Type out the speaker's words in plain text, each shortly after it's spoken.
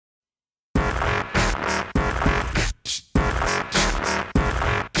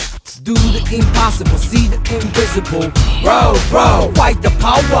Do the impossible, see the invisible. Roll, roll, fight the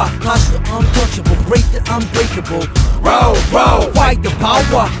power. Touch the untouchable, break the unbreakable. Roll, roll, fight the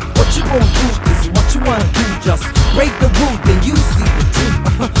power. What you gonna do is what you wanna do. Just break the rule, then you see the truth.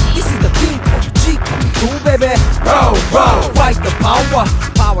 This is the thing of G coming through, baby. Roll, roll, fight the power.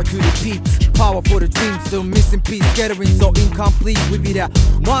 Power to the peeps, power for the dreams. Still missing piece, scattering so incomplete. We be that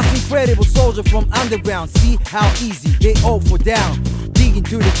most incredible soldier from underground. See how easy they all fall down. Digging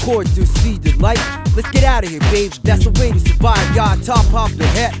through the core to see the light. Let's get out of here, babe. That's the way to survive. Y'all top off the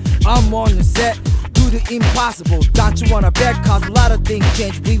head. I'm on the set. Do the impossible. Don't you wanna bet? Cause a lot of things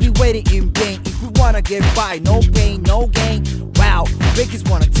change. We be waiting in vain. If we wanna get by, no pain, no gain. Wow, fakers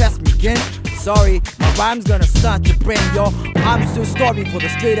wanna test me again. Sorry, my rhyme's gonna stunt your brain, yo. I'm still starving for the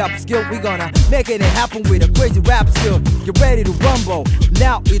straight up skill. We gonna make it happen with a crazy rap skill. Get ready to rumble.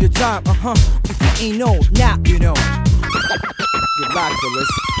 Now is the time, If you ain't know, now you know. Good luck,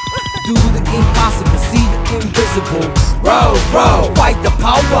 fellas. Do the impossible, see the invisible. Roll, roll, fight the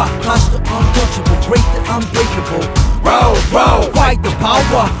power. Touch the untouchable, break the unbreakable. Roll, roll, fight the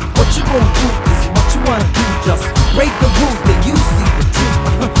power. What you gonna do is what you wanna do. Just break the rules, then you see the truth.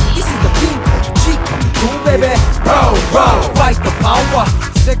 This is the thing of G coming through, baby. Roll, roll, fight the power.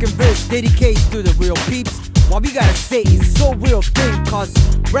 Second verse dedicated to the real peeps. What we gotta say is so real thing. Cause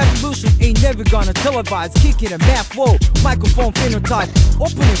revolution ain't never gonna televise. Kicking a mad flow, microphone phenotype.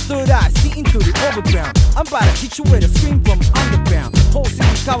 Opening third eye, see into the overground. I'm about to teach you where to scream from underground. Whole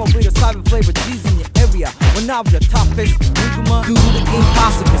city's covered with a cyber flavor G's in your area. When I'm the toughest, do the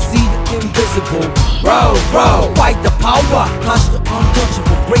impossible, see the invisible. Roll, roll, fight the power. Touch the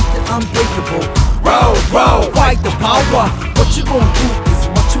untouchable, break the unbreakable. Roll, roll, fight the power. What you gonna do is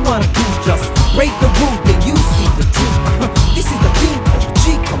what you wanna do. Just break the rule, then you see the truth. This is the thing of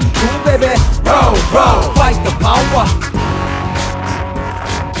G coming through, baby. Roll, roll, fight the power.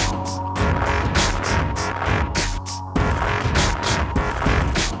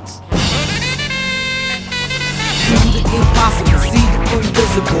 Do the impossible, see the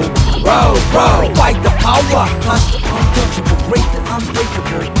invisible. Roll, roll, fight the power. Touch the untouchable, break the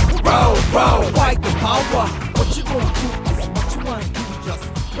unbreakable. Roll, roll, fight the power. What you gonna do is what you wanna do. Just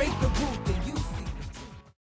break the